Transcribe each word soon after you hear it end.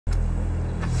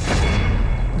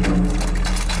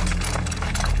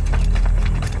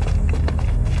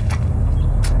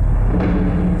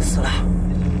死了。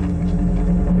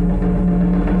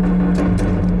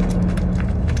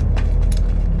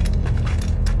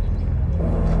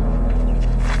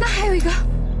那还有一个。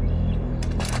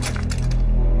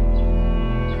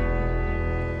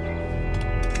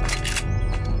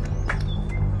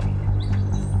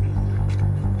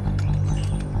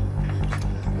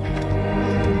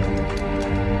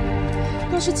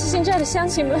 是七星寨的乡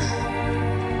亲们，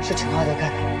是陈阿德干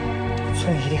的，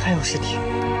村里一定还有尸体，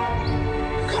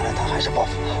看来他还是报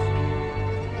复了。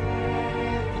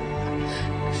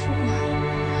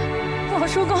老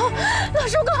叔公，老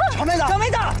叔公，小妹子，小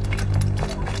妹子，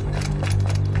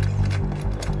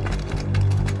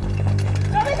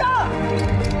小妹子。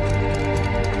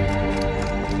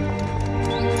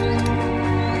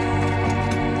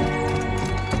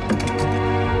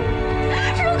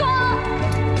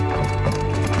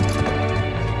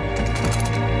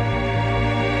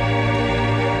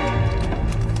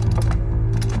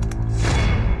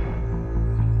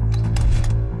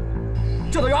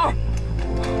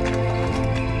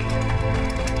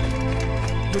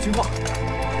 情况，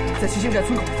在七星寨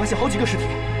村口发现好几个尸体。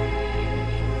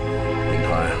兵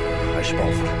团还是报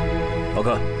复了。老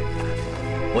哥，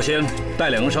我先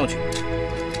带2人上去，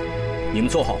你们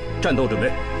做好战斗准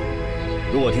备。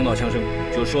如果听到枪声，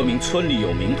就说明村里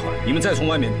有民团，你们再从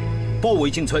外面包围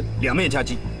进村，两面夹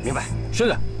击。明白？是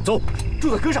的，走，住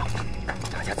在哥上，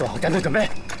大家做好战斗准备。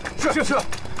是。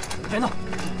别闹。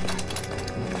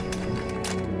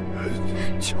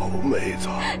小妹子。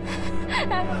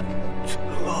 陈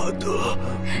阿德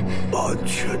把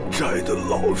全寨的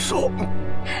老少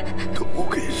都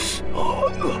给杀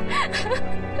了。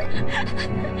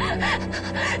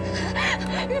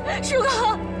叔公，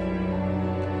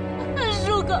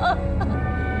叔公，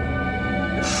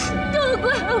都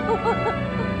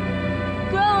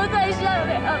怪我太善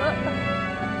良了。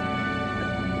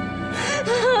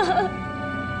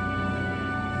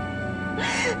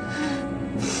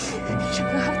陈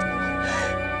阿德。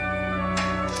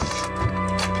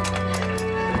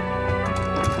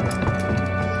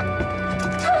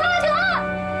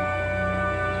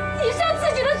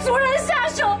 族人下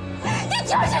手，你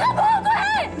就是个魔鬼！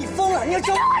你疯了！你要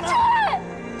救我！你给我出来！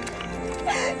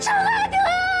陈阿德，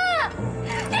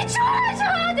你出来！陈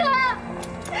阿德，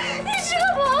你是个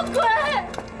魔鬼！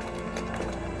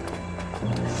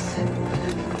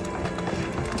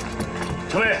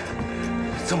陈伟，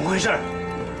怎么回事？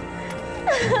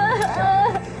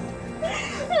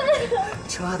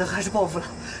陈阿德还是报复了，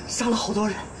杀了好多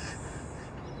人。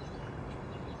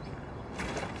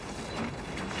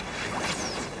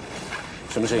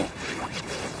 什么声音？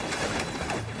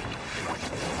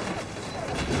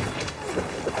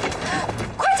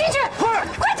快进去！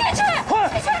快进去！快！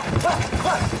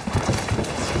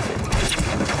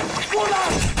我呢？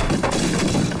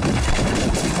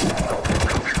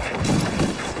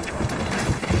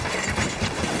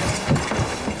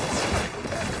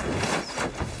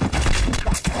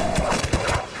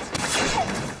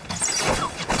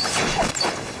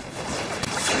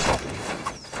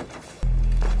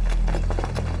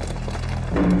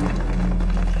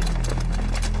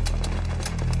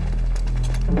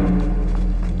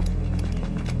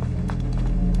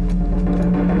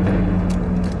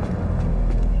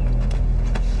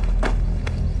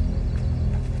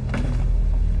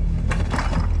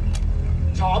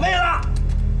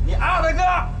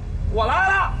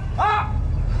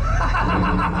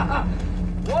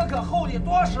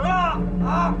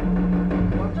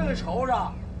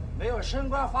升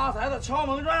官发财的敲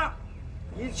门砖，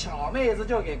你巧妹子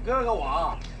就给哥哥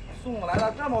我送来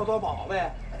了这么多宝贝，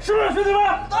是不是兄弟们？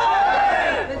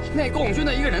对，那共军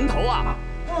的一个人头啊，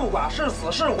不管是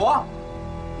死是活，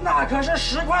那可是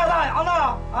10块大洋呢！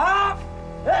啊，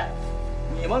哎，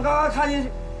你们刚刚看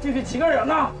进去几个人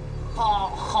呢？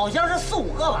好像是4、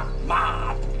5个吧？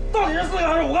妈，到底是4个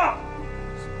还是5个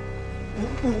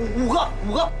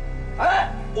？5个。哎，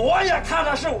我也看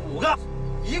的是5个。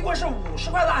 一共是50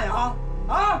块大洋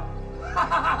啊！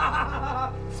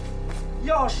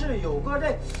要是有个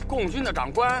这共军的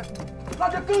长官，那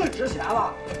就更值钱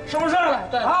了，是不是？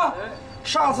对啊！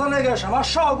上次那个什么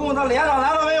少共的连长来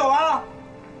了没有啊？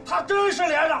他真是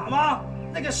连长吗？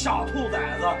那个小兔崽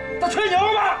子，他吹牛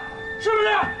吗？是不是？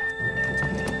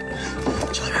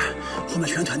小员，后面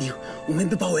全团听，我们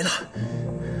被包围了。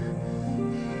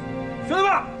兄弟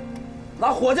们，拿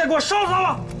火箭给我烧死他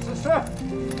们！是。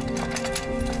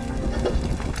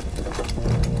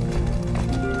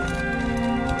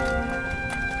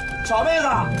 小妹子，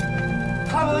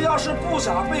他们要是不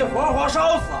想被活活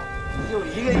烧死，你就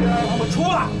一个一个让他们出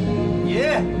来，你，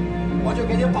我就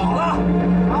给你保了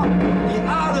啊！你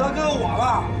阿德跟我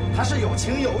吧，还是有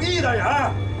情有义的人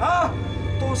啊，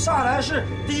都向来是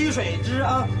滴水之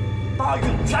恩，当涌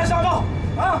泉相报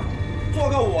啊！做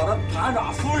个我的团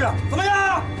长夫人，怎么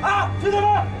样啊，兄弟们？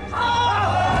好！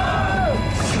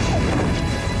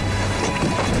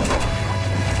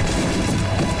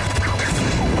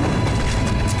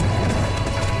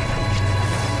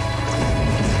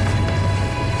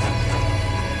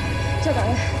教导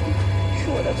员，是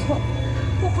我的错，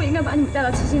我不应该把你们带到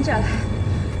七星寨来，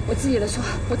我自己的错，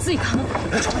我自己扛。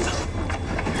臭妹子，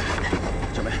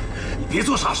小梅，你别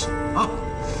做傻事啊！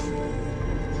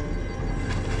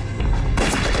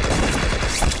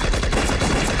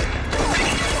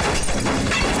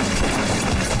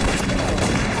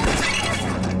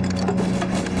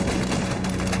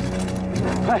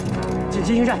快，进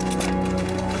七星寨！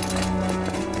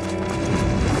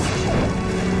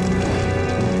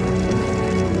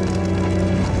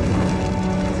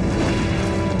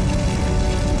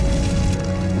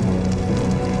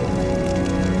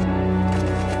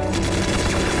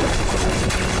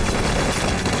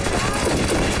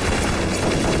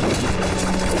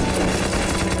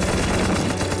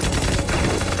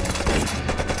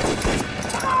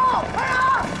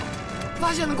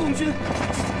发现了共军，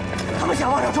他们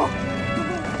想往上冲，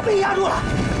被压住了。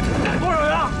多少人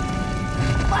啊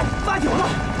？8、9个。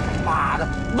妈的，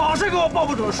老是给我报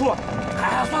不准数。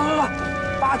哎，算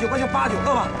，8、9个就8、9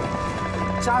个吧，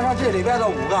加上这里边的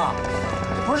5个，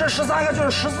不是13个就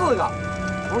是14个，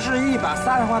不是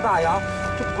130块大洋，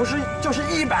就是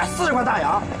140块大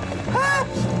洋。哎，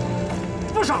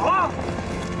不少啊！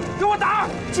给我打，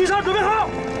机枪准备好。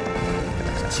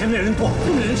前面人多，后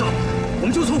面人少，我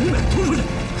们就从后面突出去。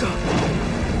是。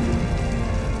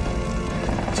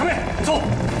小妹，走。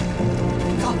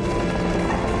走。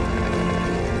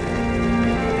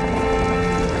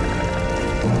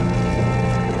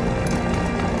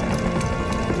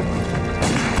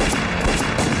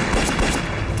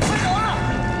快走啊！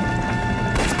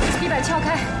地板撬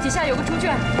开，底下有个猪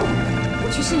圈，我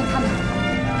去吸引他们。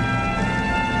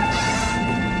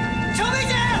小梅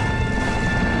姐。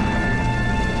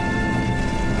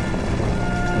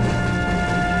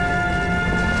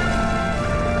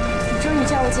你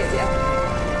叫我姐姐。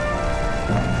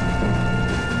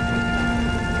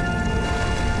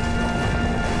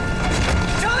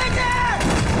小妹姐，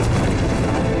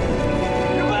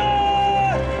预备！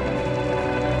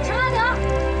陈阿德，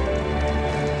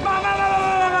慢！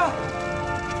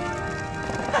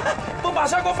都把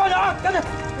枪给我放下啊！赶紧，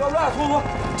不要乱突突。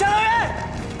教导员，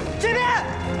这边。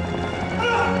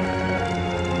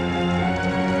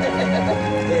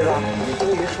妹子，你终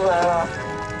于出来了。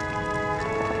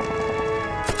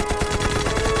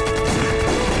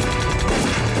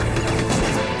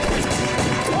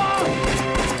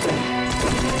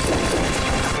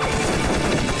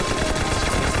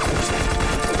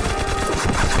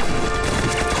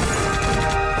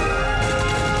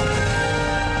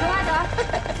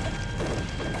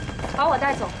把我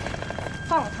带走，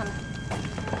放了他们。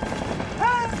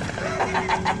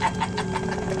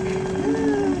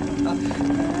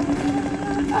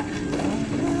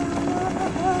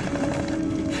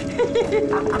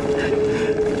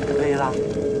妹子，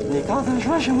你刚才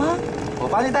说什么？我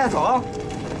把你带走，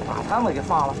把他们给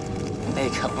放了？那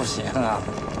可不行啊，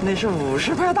那是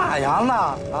50块大洋呢！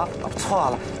啊，错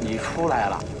了，你出来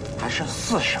了，还是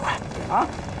40块啊？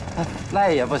那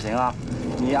也不行啊。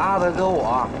你阿德跟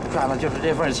我赚的就是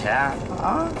这份钱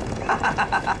啊！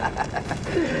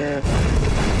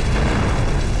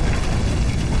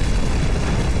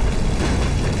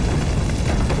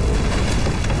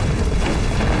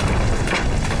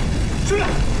兄弟，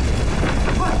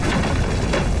快！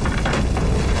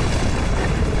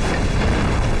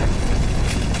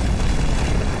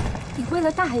你为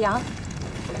了大洋，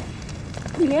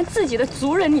你连自己的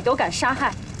族人你都敢杀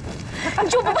害，你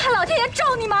就不怕老天爷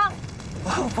咒你吗？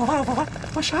不怕，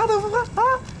我啥都不怕啊！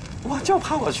我就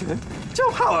怕我穷，就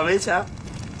怕我没钱。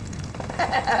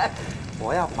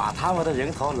我要把他们的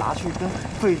人头拿去跟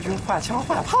贵军换枪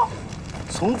换炮，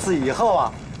从此以后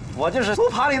啊，我就是苏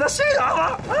爬里的信仰了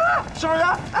啊！是不是？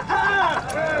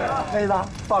妹子，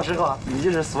到时候你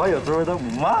就是所有族人的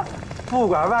母妈，不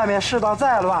管外面世道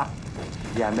再乱，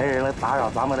也没人能打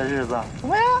扰咱们的日子，怎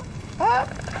么样？啊！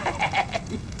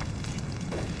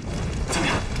怎么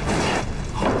样？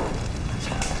好，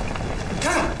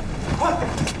看看，快！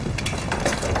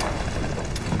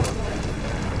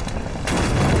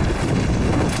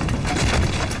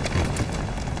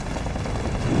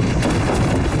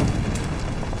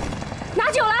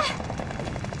拿酒来！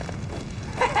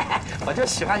我就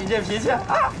喜欢你这脾气啊！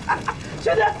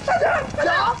兄弟，上去！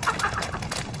加油！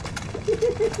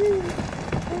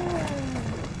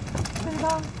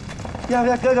要不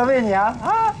要哥哥喂你啊？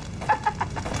啊！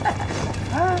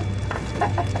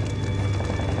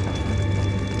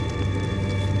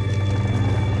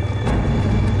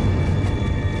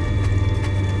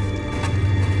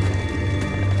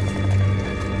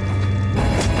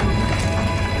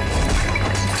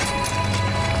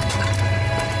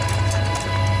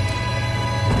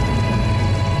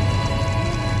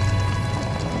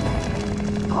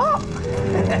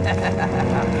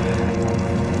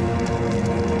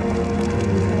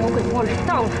魔鬼末日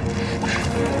到了，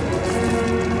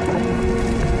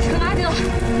陈阿德，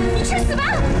你去死吧！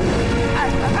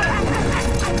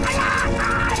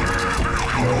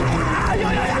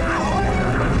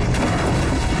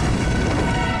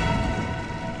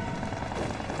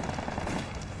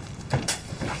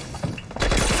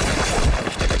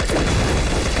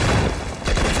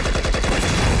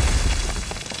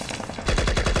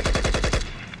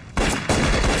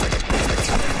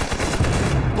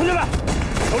同志们，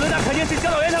手榴弹肯定是教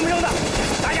导员他们扔的，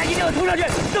大家一定要冲上去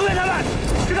增援他们！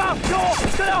师长、师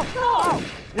傅，加油！好，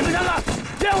你们三个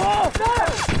练火！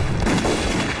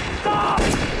走！